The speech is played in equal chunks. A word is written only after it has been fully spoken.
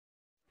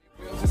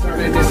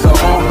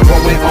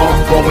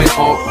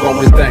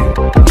ongoing thing.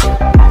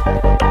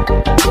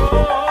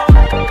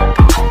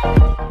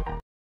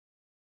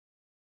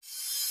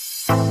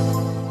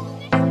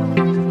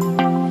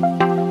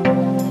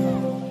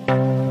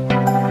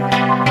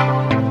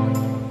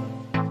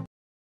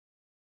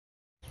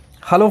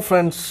 Hello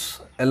friends,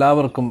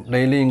 എല്ലാവർക്കും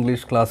daily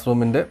English class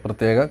റൂമിൻ്റെ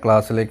പ്രത്യേക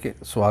ക്ലാസ്സിലേക്ക്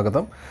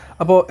സ്വാഗതം.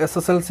 അപ്പോൾ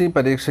SSLC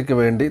പരീക്ഷയ്ക്ക്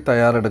വേണ്ടി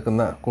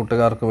തയ്യാറെടുക്കുന്ന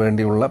കൂട്ടുകാർക്ക്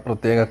വേണ്ടിയുള്ള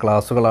പ്രത്യേക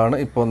ക്ലാസ്സുകളാണ്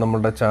ഇപ്പോൾ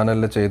നമ്മുടെ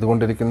ചാനലിൽ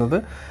ചെയ്തുകൊണ്ടിരിക്കുന്നത്.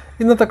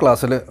 ഇന്നത്തെ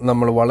ക്ലാസ്സിൽ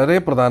നമ്മൾ വളരെ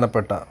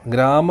പ്രധാനപ്പെട്ട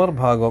ഗ്രാമർ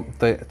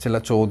ഭാഗത്തെ ചില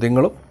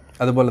ചോദ്യങ്ങളും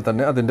അതുപോലെ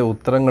തന്നെ അതിൻ്റെ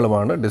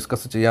ഉത്തരങ്ങളുമാണ്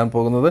ഡിസ്കസ് ചെയ്യാൻ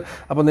പോകുന്നത്.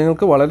 അപ്പോൾ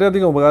നിങ്ങൾക്ക്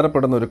വളരെയധികം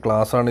ഉപകാരപ്പെടുന്ന ഒരു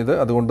ക്ലാസ്സാണിത്.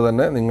 അതുകൊണ്ട്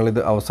തന്നെ നിങ്ങളിത്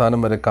അവസാനം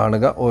വരെ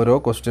കാണുക. ഓരോ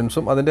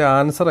ക്വസ്റ്റ്യൻസും അതിൻ്റെ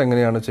ആൻസർ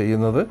എങ്ങനെയാണ്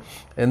ചെയ്യുന്നത്,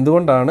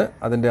 എന്തുകൊണ്ടാണ്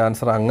അതിൻ്റെ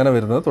ആൻസർ അങ്ങനെ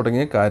വരുന്നത്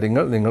തുടങ്ങിയ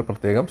കാര്യങ്ങൾ നിങ്ങൾ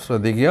പ്രത്യേകം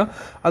ശ്രദ്ധിക്കുക.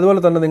 അതുപോലെ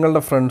തന്നെ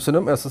നിങ്ങളുടെ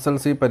ഫ്രണ്ട്സിനും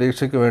SSLC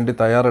പരീക്ഷയ്ക്ക് വേണ്ടി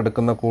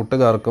തയ്യാറെടുക്കുന്ന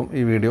കൂട്ടുകാർക്കും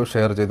ഈ വീഡിയോ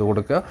ഷെയർ ചെയ്ത്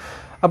കൊടുക്കുക.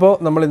 അപ്പോൾ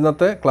നമ്മൾ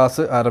ഇന്നത്തെ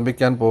ക്ലാസ്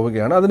ആരംഭിക്കാൻ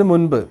പോവുകയാണ്. അതിനു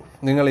മുൻപ്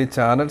നിങ്ങൾ ഈ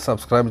ചാനൽ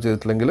സബ്സ്ക്രൈബ്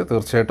ചെയ്തിട്ടില്ലെങ്കിൽ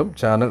തീർച്ചയായിട്ടും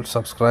ചാനൽ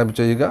സബ്സ്ക്രൈബ്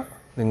ചെയ്യുക.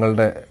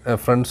 നിങ്ങളുടെ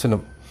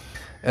ഫ്രണ്ട്സിനും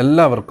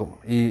എല്ലാവർക്കും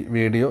ഈ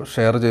വീഡിയോ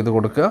ഷെയർ ചെയ്ത്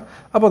കൊടുക്കുക.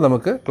 അപ്പോൾ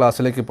നമുക്ക്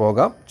ക്ലാസ്സിലേക്ക്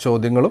പോകാം.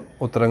 ചോദ്യങ്ങളും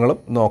ഉത്തരങ്ങളും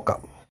നോക്കാം.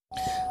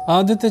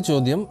 ആദ്യത്തെ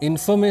ചോദ്യം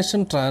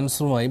ഇൻഫർമേഷൻ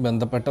ട്രാൻസ്ഫറുമായി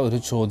ബന്ധപ്പെട്ട ഒരു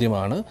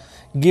ചോദ്യമാണ്.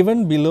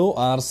 Given below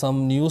are some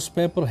news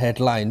paper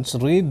headlines,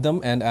 read them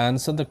and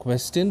answer the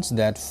questions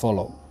that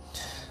follow.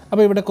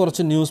 അപ്പോൾ ഇവിടെ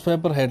കുറച്ച് ന്യൂസ്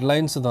പേപ്പർ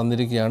ഹെഡ്ലൈൻസ്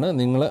തന്നിരിക്കുകയാണ്.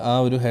 നിങ്ങൾ ആ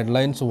ഒരു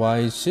ഹെഡ്ലൈൻസ്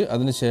വായിച്ച്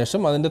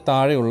അതിനുശേഷം അതിൻ്റെ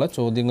താഴെയുള്ള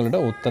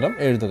ചോദ്യങ്ങളുടെ ഉത്തരം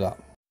എഴുതുക.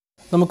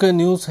 നമുക്ക്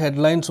ന്യൂസ്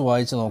ഹെഡ്ലൈൻസ്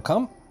വായിച്ച്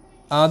നോക്കാം.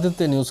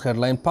 ആദ്യത്തെ news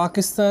headline: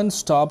 Pakistan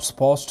stops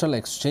postal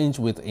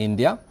exchange with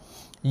India,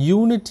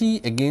 unity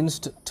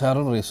against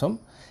terrorism,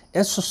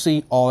 SSC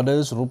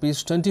orders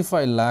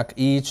 ₹25 lakh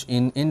each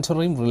in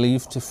interim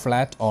relief to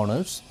flat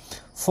owners,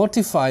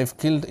 45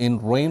 killed in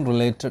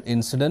rain-related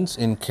incidents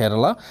in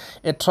Kerala,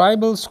 a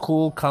tribal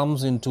school comes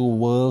into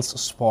world's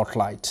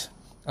spotlight.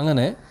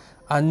 അങ്ങനെ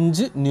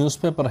 5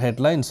 news paper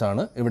headlines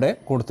ആണ് ഇവിടെ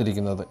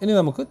കൊടുത്തിരിക്കുന്നത്. ഇനി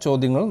നമുക്ക്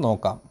ചോദ്യങ്ങൾ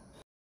നോക്കാം.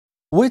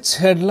 Which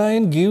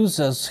headline gives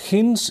us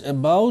hints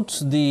about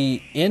the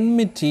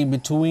enmity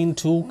between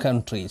two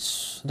countries?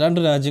 രണ്ട്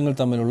രാജ്യങ്ങൾ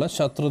തമ്മിലുള്ള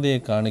ശത്രുതയെ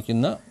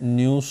കാണിക്കുന്ന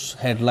ന്യൂസ്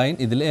ഹെഡ്ലൈൻ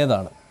ഇതിൽ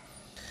ഏതാണ്?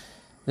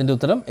 ഇതിൻ്റെ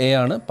ഉത്തരം എ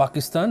ആണ്.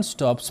 പാകിസ്ഥാൻ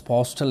സ്റ്റോപ്സ്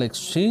പോസ്റ്റൽ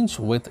എക്സ്ചേഞ്ച്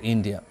വിത്ത്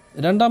ഇന്ത്യ.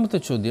 രണ്ടാമത്തെ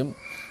ചോദ്യം: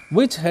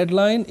 Which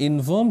headline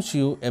informs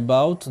you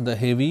about the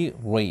heavy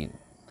rain?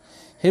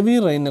 Heavy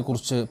റെയിനെ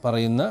കുറിച്ച്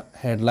പറയുന്ന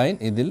ഹെഡ്ലൈൻ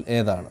ഇതിൽ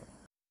ഏതാണ്?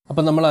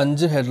 അപ്പം നമ്മൾ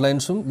 5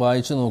 ഹെഡ്ലൈൻസും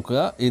വായിച്ചു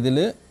നോക്കുക. ഇതിൽ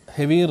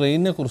ഹെവി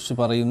റെയിനെ കുറിച്ച്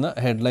പറയുന്ന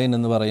ഹെഡ്ലൈൻ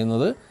എന്ന്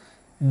പറയുന്നത്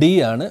ഡി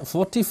ആണ്.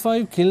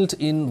 45 killed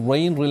in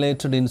rain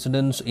related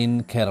incidents in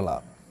Kerala.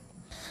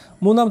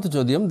 മൂന്നാമത്തെ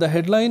ചോദ്യം: the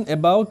headline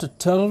about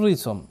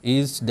terrorism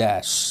is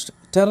dash.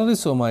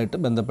 ടെററിസവുമായിട്ട്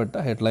ബന്ധപ്പെട്ട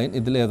ഹെഡ്ലൈൻ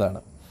ഇതിൽ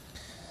ഏതാണ്?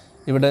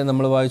 ഇവിടെ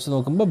നമ്മൾ വായിച്ചു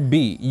നോക്കുമ്പോൾ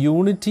ബി,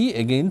 യൂണിറ്റി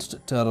അഗെയിൻസ്റ്റ്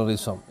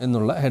ടെററിസം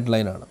എന്നുള്ള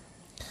ഹെഡ്ലൈനാണ്.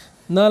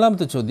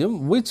 നാലാമത്തെ ചോദ്യം: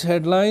 which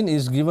headline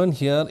is given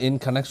here in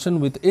connection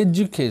with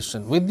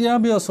education.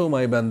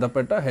 വിദ്യാഭ്യാസവുമായി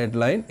ബന്ധപ്പെട്ട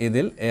ഹെഡ്ലൈൻ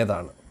ഇതിൽ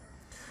ഏതാണ്?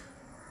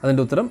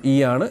 അതിൻ്റെ ഉത്തരം ഇ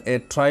ആണ്. A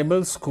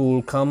tribal school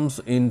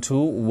comes in to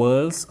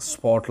worlds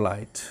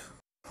spotlight.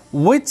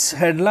 Which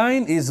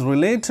headline is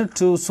related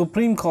to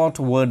supreme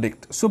court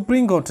verdict.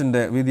 Supreme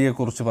കോർട്ടിൻ്റെ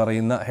വിധിയെക്കുറിച്ച്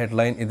പറയുന്ന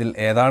ഹെഡ്ലൈൻ ഇതിൽ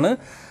ഏതാണ്?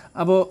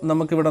 അപ്പോൾ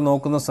നമുക്കിവിടെ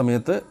നോക്കുന്ന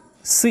സമയത്ത്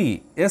C,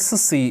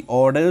 SSC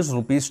orders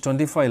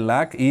 ₹25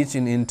 lakh each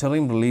in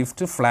interim relief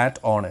to flat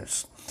owners.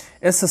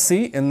 SSC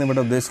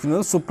എന്നിവിടെ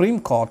ഉദ്ദേശിക്കുന്നത് സുപ്രീം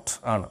കോർട്ട്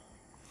ആണ്.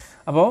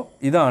 അപ്പോൾ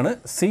ഇതാണ്,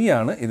 സി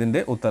ആണ്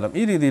ഇതിൻ്റെ ഉത്തരം.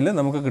 ഈ രീതിയിൽ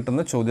നമുക്ക്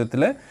കിട്ടുന്ന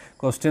ചോദ്യത്തിലെ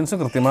ക്വസ്റ്റ്യൻസ്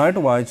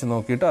കൃത്യമായിട്ട് വായിച്ച്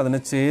നോക്കിയിട്ട് അതിന്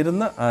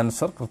ചേരുന്ന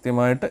ആൻസർ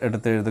കൃത്യമായിട്ട്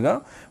എടുത്തെഴുതുക.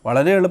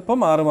 വളരെ എളുപ്പം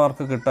 6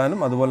 മാർക്ക് കിട്ടാനും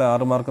അതുപോലെ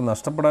 6 മാർക്ക്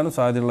നഷ്ടപ്പെടാനും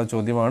സാധ്യതയുള്ള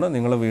ചോദ്യമാണ്.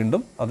 നിങ്ങൾ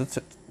വീണ്ടും അത്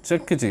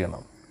ചെക്ക്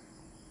ചെയ്യണം.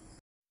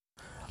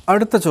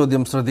 അടുത്ത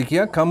ചോദ്യം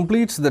ശ്രദ്ധിക്കുക.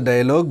 Completes the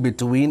dialogue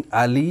between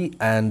Ali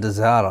and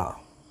Sara.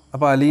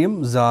 അപ്പോൾ അലിയും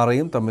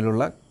സാറയും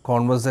തമ്മിലുള്ള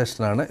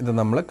കോൺവെർസേഷനാണ്. ഇത്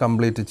നമ്മൾ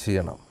കംപ്ലീറ്റ്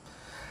ചെയ്യണം.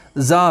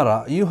 Sara,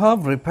 you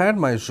have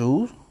repaired my shoe,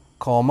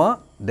 comma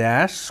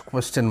dash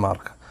question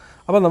mark.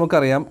 അപ്പോൾ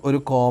നമുക്കറിയാം ഒരു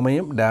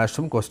കോമയും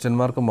ഡാഷും ക്വസ്റ്റ്യൻ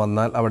മാർക്കും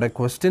വന്നാൽ അവിടെ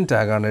ക്വസ്റ്റ്യൻ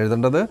ടാഗാണ്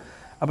എഴുതേണ്ടത്.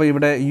 അപ്പോൾ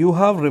ഇവിടെ you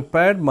have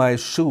repaired my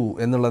shoe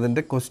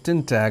എന്നുള്ളതിൻ്റെ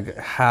ക്വസ്റ്റ്യൻ ടാഗ്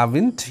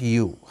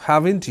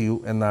ഹാവിൻറ്റ് യു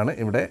എന്നാണ്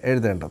ഇവിടെ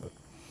എഴുതേണ്ടത്.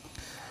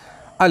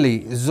 Ali,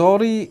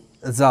 sorry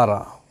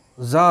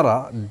Sara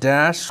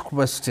dash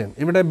question.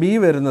 ഇവിടെ ബി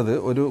വരുന്നത്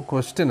ഒരു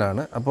ക്വസ്റ്റ്യൻ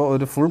ആണ്. അപ്പോൾ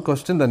ഒരു ഫുൾ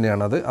ക്വസ്റ്റ്യൻ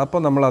തന്നെയാണത്. അപ്പോൾ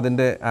നമ്മൾ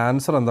അതിൻ്റെ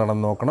ആൻസർ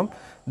എന്താണെന്ന് നോക്കണം.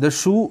 ദ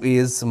ഷൂ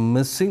ഈസ്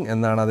മിസ്സിങ്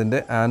എന്നാണ് അതിൻ്റെ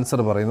ആൻസർ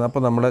പറയുന്നത്.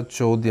 അപ്പോൾ നമ്മുടെ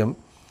ചോദ്യം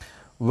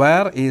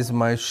വേർ ഈസ്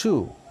മൈ ഷൂ.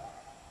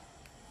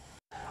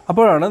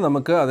 അപ്പോഴാണ്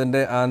നമുക്ക്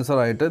അതിൻ്റെ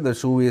ആൻസറായിട്ട് ദ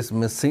ഷൂ ഈസ്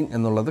മിസ്സിങ്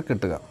എന്നുള്ളത്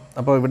കിട്ടുക.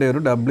 അപ്പോൾ ഇവിടെ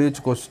ഒരു WH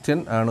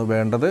ക്വസ്റ്റ്യൻ ആണ്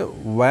വേണ്ടത്.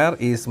 Where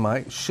is my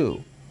shoe.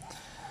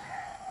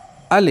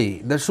 Ali,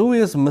 the shoe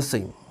is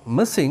missing,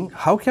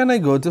 how can I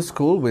go to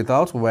school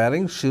without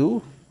wearing shoe?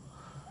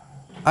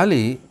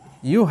 Ali,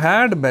 you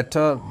had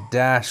better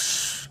dash.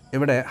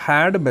 ഇവിടെ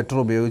had better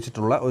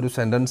ഉപയോഗിച്ചിട്ടുള്ള ഒരു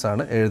സെൻറ്റൻസ്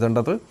ആണ്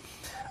എഴുതേണ്ടത്.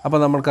 അപ്പോൾ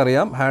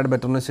നമ്മൾക്കറിയാം had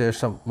betterന്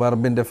ശേഷം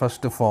വെർബിൻ്റെ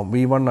ഫസ്റ്റ് ഫോം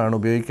V1 ആണ്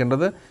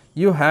ഉപയോഗിക്കേണ്ടത്.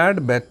 You had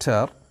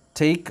better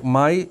take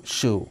my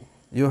shoe.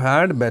 You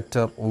had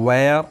better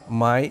wear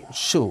my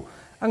shoe.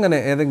 അങ്ങനെ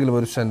ഏതെങ്കിലും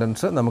ഒരു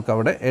സെൻറ്റൻസ്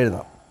നമുക്കവിടെ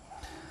എഴുതാം.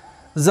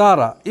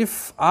 Zara, if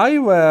I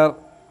wear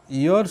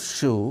your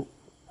shoe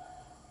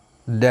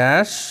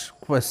dash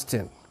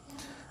question.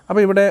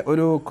 അപ്പോൾ ഇവിടെ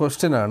ഒരു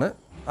ക്വസ്റ്റ്യൻ ആണ്.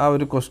 ആ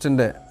ഒരു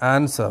ക്വസ്റ്റ്യൻ്റെ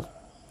ആൻസർ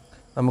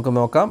നമുക്ക്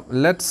നോക്കാം.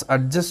 ലെറ്റ്സ്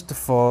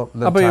അഡ്ജസ്റ്റ് ഫോർ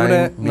ദ അപ്പോൾ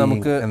ഇവിടെ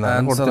നമുക്ക്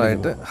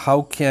ആൻസറായിട്ട് how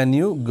can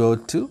you go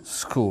to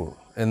school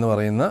എന്ന്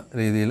പറയുന്ന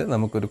രീതിയിൽ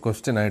നമുക്കൊരു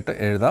ക്വസ്റ്റ്യൻ ആയിട്ട്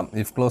എഴുതാം.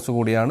 ഇഫ് ക്ലോസ്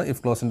കൂടിയാണ്.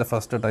 ഇഫ് ക്ലോസിൻ്റെ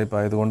ഫസ്റ്റ് ടൈപ്പ്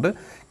ആയതുകൊണ്ട്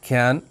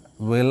ക്യാൻ,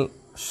 വിൽ,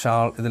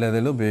 ഷാൾ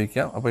ഇതിലേതെങ്കിലും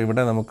ഉപയോഗിക്കാം. അപ്പോൾ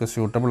ഇവിടെ നമുക്ക്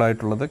സ്യൂട്ടബിൾ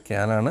ആയിട്ടുള്ളത്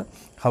ക്യാൻ ആണ്.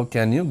 How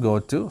can you go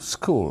to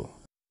school?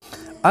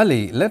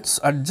 Ali, let's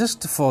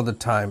adjust for the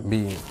time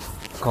being,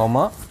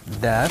 comma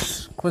dash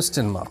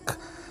question mark.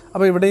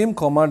 അപ്പോൾ ഇവിടെയും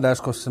കോമ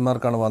ഡാഷ് ക്വസ്റ്റ്യൻ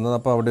മാർക്കാണ് വന്നത്.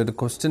 അപ്പോൾ അവിടെ ഒരു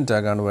ക്വസ്റ്റ്യൻ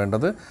ടാഗാണ്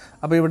വേണ്ടത്.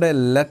 അപ്പോൾ ഇവിടെ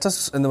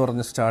ലെറ്റസ് എന്ന്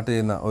പറഞ്ഞ് സ്റ്റാർട്ട്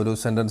ചെയ്യുന്ന ഒരു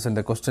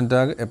സെൻറ്റൻസിൻ്റെ ക്വസ്റ്റ്യൻ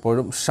ടാഗ്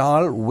എപ്പോഴും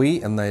ഷാൾ വി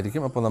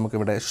എന്നായിരിക്കും. അപ്പോൾ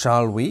നമുക്കിവിടെ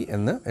ഷാൾ വി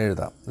എന്ന്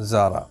എഴുതാം.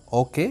 Sara,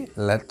 okay,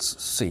 let's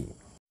see.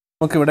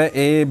 നമുക്കിവിടെ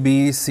A B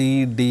C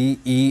D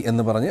E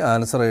എന്ന് പറഞ്ഞ്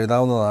ആൻസർ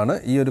എഴുതാവുന്നതാണ്.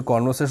 ഈ ഒരു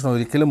കോൺവെർസേഷൻ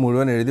ഒരിക്കലും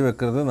മുഴുവൻ എഴുതി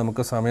വെക്കരുത്,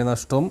 നമുക്ക്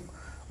സമയനഷ്ടവും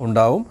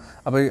ഉണ്ടാവും.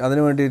 അപ്പോൾ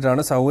അതിന്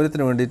വേണ്ടിയിട്ടാണ്,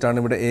 സൗകര്യത്തിന് വേണ്ടിയിട്ടാണ്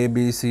ഇവിടെ എ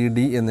ബി സി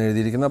ഡി എന്ന്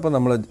എഴുതിയിരിക്കുന്നത്. അപ്പോൾ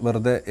നമ്മൾ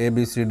വെറുതെ എ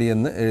ബി സി ഡി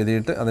എന്ന്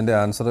എഴുതിയിട്ട് അതിൻ്റെ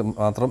ആൻസർ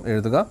മാത്രം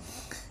എഴുതുക.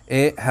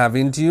 A,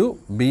 haven't U.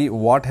 B,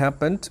 what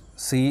happened.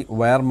 C,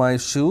 where my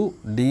shoe.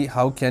 D,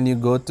 how can you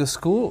go to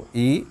school.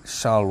 E,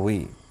 shall we.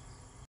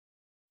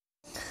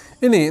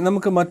 ഇനി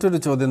നമുക്ക് മറ്റൊരു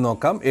ചോദ്യം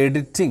നോക്കാം.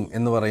 എഡിറ്റിംഗ്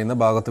എന്ന് പറയുന്ന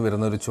ഭാഗത്ത്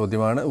വരുന്ന ഒരു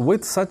ചോദ്യമാണ്.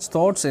 വിത്ത് such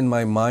thoughts in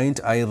my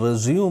mind I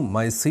resume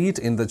my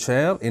seat in the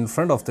chair in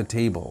front of the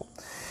table.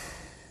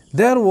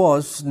 There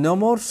was no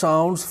more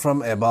sounds from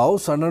above.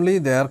 Suddenly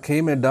there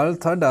came a dull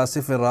thud as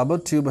if a rubber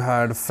tube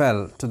had fell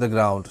to the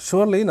ground.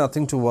 Surely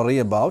nothing to worry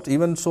about.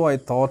 Even so, I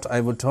thought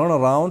I would turn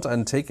around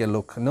and take a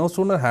look. No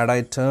sooner had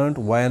I turned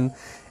when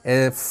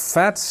a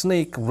fat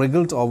snake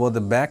wriggled over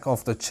the back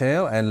of the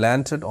chair and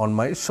landed on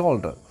my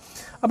shoulder.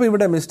 അപ്പോൾ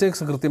ഇവിടെ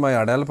mistakes കൃത്യമായി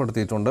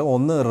അടയാളപ്പെടുത്തിയിട്ടുണ്ട്.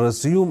 ഒന്ന്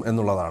resume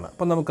എന്നുള്ളതാണ്.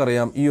 അപ്പോൾ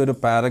നമുക്കറിയാം ഈ ഒരു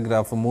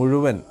paragraph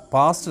മുഴുവൻ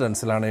പാസ്റ്റ്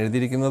ടെൻസിലാണ്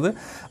എഴുതിയിരിക്കുന്നത്.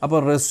 അപ്പോൾ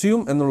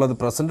റെസ്യൂം എന്നുള്ളത്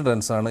പ്രസൻറ്റ്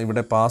ടെൻസാണ്.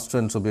 ഇവിടെ പാസ്റ്റ്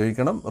ടെൻസ്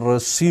ഉപയോഗിക്കണം.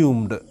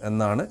 റെസ്യൂംഡ്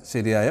എന്നാണ്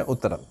ശരിയായ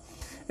ഉത്തരം.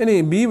 ഇനി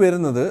ബി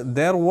വരുന്നത്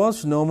there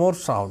was no more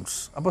sounds.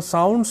 അപ്പോൾ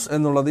സൗണ്ട്സ്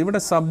എന്നുള്ളത്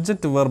ഇവിടെ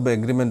സബ്ജക്റ്റ് വെർബ്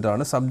എഗ്രിമെൻ്റ്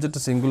ആണ്.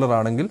 സബ്ജക്റ്റ് സിംഗുലർ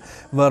ആണെങ്കിൽ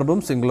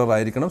വെർബും സിംഗുലർ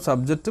ആയിരിക്കണം.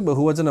 സബ്ജക്റ്റ്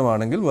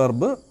ബഹുവചനമാണെങ്കിൽ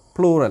വെർബ്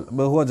പ്ലൂറൽ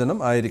ബഹുവചനം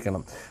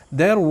ആയിരിക്കണം.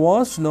 There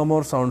was no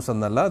more sounds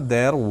എന്നല്ല,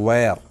 ദെയർ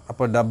വെയർ.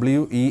 അപ്പോൾ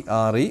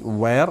WERE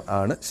വെയർ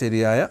ആണ്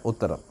ശരിയായ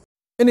ഉത്തരം.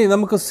 ഇനി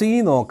നമുക്ക് സി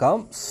നോക്കാം.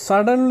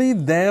 Suddenly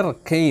there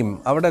came.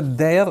 അവിടെ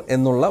ദെയർ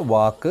എന്നുള്ള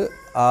വാക്ക്,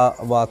 ആ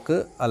വാക്ക്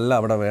അല്ല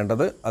അവിടെ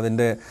വേണ്ടത്.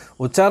 അതിൻ്റെ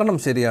ഉച്ചാരണം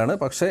ശരിയാണ്,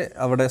 പക്ഷേ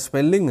അവിടെ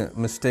സ്പെല്ലിങ്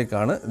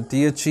മിസ്റ്റേക്കാണ്.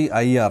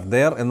 THEIR.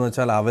 ദെയർ എന്ന്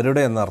വെച്ചാൽ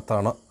അവരുടെ എന്ന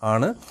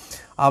അർത്ഥമാണ്.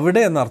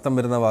 അവിടെ എന്നർത്ഥം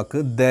വരുന്ന വാക്ക്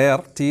ദെയർ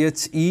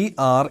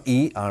THERE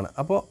ആണ്.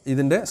 അപ്പോൾ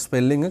ഇതിൻ്റെ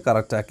സ്പെല്ലിങ്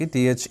കറക്റ്റാക്കി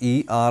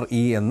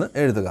THERE എന്ന്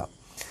എഴുതുക.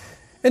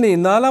 ഇനി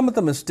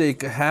നാലാമത്തെ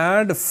മിസ്റ്റേക്ക്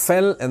ഹാഡ്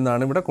ഫെൽ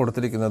എന്നാണ് ഇവിടെ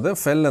കൊടുത്തിരിക്കുന്നത്.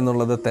 ഫെൽ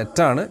എന്നുള്ളത്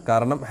തെറ്റാണ്.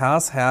 കാരണം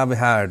ഹാസ്, ഹാവ്,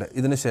 ഹാഡ്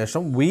ഇതിന്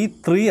ശേഷം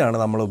V3 ആണ്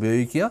നമ്മൾ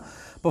ഉപയോഗിക്കുക.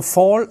 അപ്പോൾ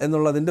ഫോൾ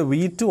എന്നുള്ളതിൻ്റെ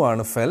V2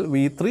 ആണ് ഫെൽ.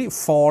 V3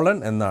 ഫോളൻ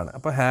എന്നാണ്.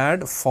 അപ്പോൾ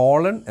ഹാഡ്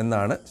ഫോളൻ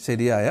എന്നാണ്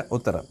ശരിയായ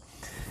ഉത്തരം.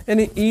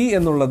 ഇനി ഇ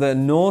എന്നുള്ളത്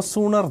നോ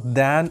സൂണർ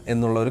ദാൻ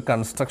എന്നുള്ള ഒരു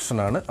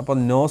കൺസ്ട്രക്ഷനാണ്. അപ്പോൾ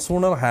no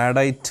sooner had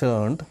I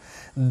turned.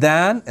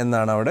 Than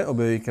എന്നാണ് അവിടെ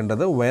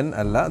ഉപയോഗിക്കേണ്ടത്, വെൻ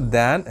അല്ല,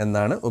 ദാൻ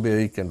എന്നാണ്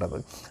ഉപയോഗിക്കേണ്ടത്.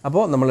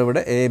 അപ്പോൾ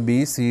നമ്മളിവിടെ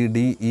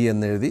ABCDE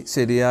എന്നെഴുതി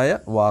ശരിയായ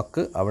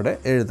വാക്ക് അവിടെ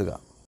എഴുതുക.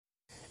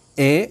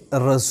 എ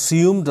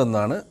റെസ്യൂംഡ്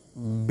എന്നാണ്.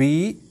 ബി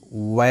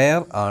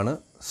വെയർ ആണ്.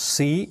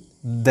 സി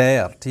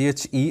ദെയർ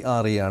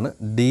THERE ആണ്.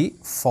 ഡി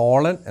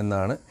ഫോളൻ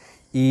എന്നാണ്.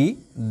 ഇ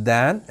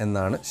ദാൻ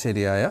എന്നാണ്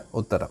ശരിയായ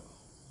ഉത്തരം.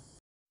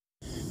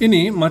 ഇനി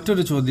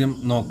മറ്റൊരു ചോദ്യം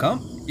നോക്കാം.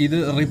 ഇത്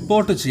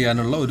റിപ്പോർട്ട്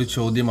ചെയ്യാനുള്ള ഒരു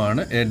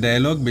ചോദ്യമാണ്. A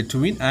dialogue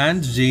between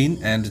and Jain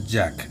and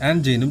Jack.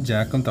 And ജെയിനും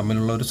ജാക്കും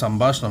തമ്മിലുള്ള ഒരു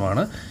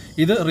സംഭാഷണമാണ്.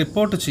 ഇത്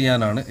റിപ്പോർട്ട്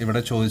ചെയ്യാനാണ്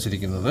ഇവിടെ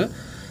ചോദിച്ചിരിക്കുന്നത്.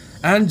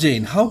 And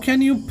Jain, how can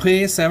you pay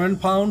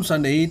 £7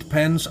 and 8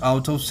 pence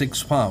out of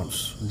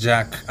 £6?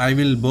 Jack, I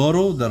will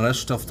borrow the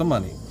rest of the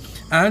money.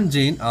 And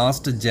Jane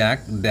asked Jack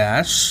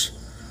dash.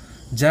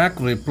 Jack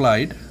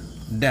replied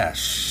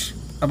dash.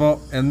 അപ്പോൾ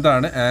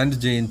എന്താണ് and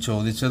Jain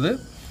ചോദിച്ചത്,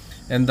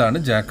 എന്താണ്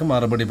ജാക്ക്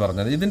മറുപടി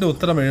പറഞ്ഞത്? ഇതിൻ്റെ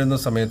ഉത്തരം എഴുതുന്ന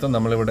സമയത്ത്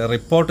നമ്മളിവിടെ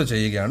റിപ്പോർട്ട്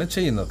ചെയ്യുകയാണ്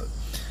ചെയ്യുന്നത്.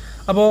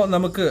 അപ്പോൾ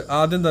നമുക്ക്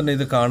ആദ്യം തന്നെ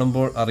ഇത്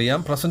കാണുമ്പോൾ അറിയാം,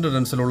 പ്രസൻറ്റ്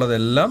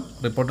ടെൻസിലുള്ളതെല്ലാം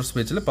റിപ്പോർട്ടഡ്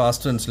സ്പീച്ചിൽ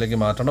പാസ്റ്റ് ടെൻസിലേക്ക്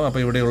മാറ്റണം.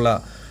 അപ്പോൾ ഇവിടെയുള്ള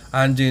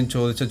ആൻഡ് ജെയിൻ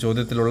ചോദിച്ച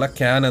ചോദ്യത്തിലുള്ള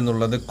ക്യാൻ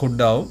എന്നുള്ളത്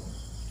കുഡ് ആവും.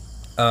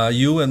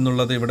 യു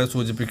എന്നുള്ളത് ഇവിടെ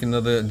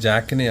സൂചിപ്പിക്കുന്നത്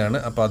ജാക്കിനെയാണ്,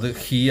 അപ്പോൾ അത്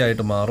ഹീ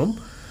ആയിട്ട് മാറും.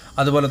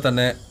 അതുപോലെ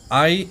തന്നെ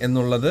ഐ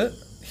എന്നുള്ളത്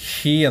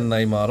ഹീ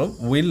എന്നായി മാറും.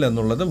 വിൽ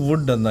എന്നുള്ളത്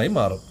വുഡ് എന്നായി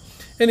മാറും.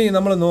 ഇനി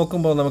നമ്മൾ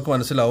നോക്കുമ്പോൾ നമുക്ക്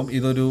മനസ്സിലാവും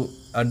ഇതൊരു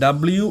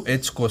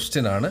WH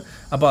ക്വസ്റ്റ്യൻ ആണ്.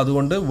 അപ്പോൾ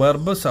അതുകൊണ്ട്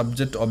വെർബ്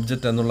സബ്ജക്റ്റ്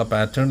ഒബ്ജക്റ്റ് എന്നുള്ള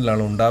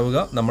പാറ്റേണിലാണ് ഉണ്ടാവുക.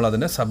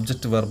 നമ്മളതിനെ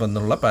സബ്ജക്റ്റ് വെർബ്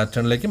എന്നുള്ള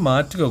പാറ്റേണിലേക്ക്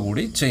മാറ്റുക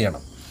കൂടി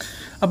ചെയ്യണം.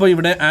 അപ്പോൾ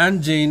ഇവിടെ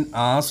and Jain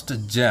asked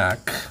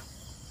Jack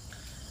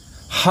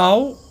how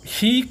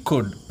he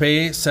could pay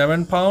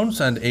 £7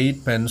 and 8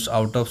 pence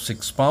out of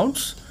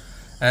 £6.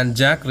 And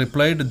Jack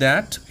replied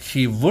that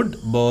he would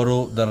borrow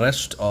the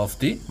rest of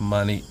the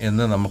മണി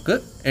എന്ന് നമുക്ക്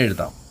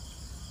എഴുതാം.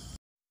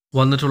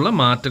 വന്നിട്ടുള്ള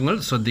മാറ്റങ്ങൾ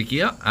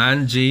ശ്രദ്ധിക്കുക.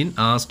 And Jain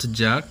asked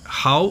Jack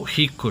how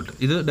he could.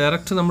 ഇത്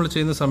ഡയറക്റ്റ് നമ്മൾ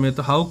ചെയ്യുന്ന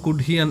സമയത്ത് ഹൗ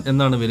കുഡ് ഹി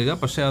എന്നാണ് വരിക.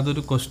 പക്ഷേ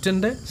അതൊരു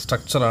ക്വസ്റ്റ്യൻ്റെ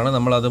സ്ട്രക്ചറാണ്.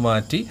 നമ്മളത്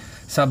മാറ്റി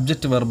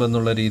സബ്ജക്റ്റ് വെർബ്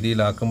എന്നുള്ള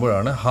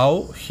രീതിയിലാക്കുമ്പോഴാണ് how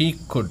he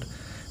could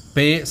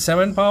pay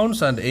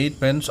 £7 and 8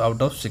 pence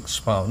out of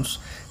 £6.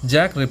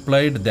 Jack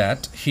replied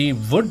that he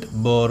would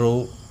borrow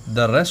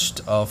the rest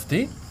of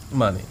the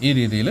money. ഈ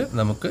രീതിയിൽ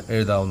നമുക്ക്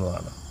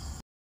എഴുതാവുന്നതാണ്.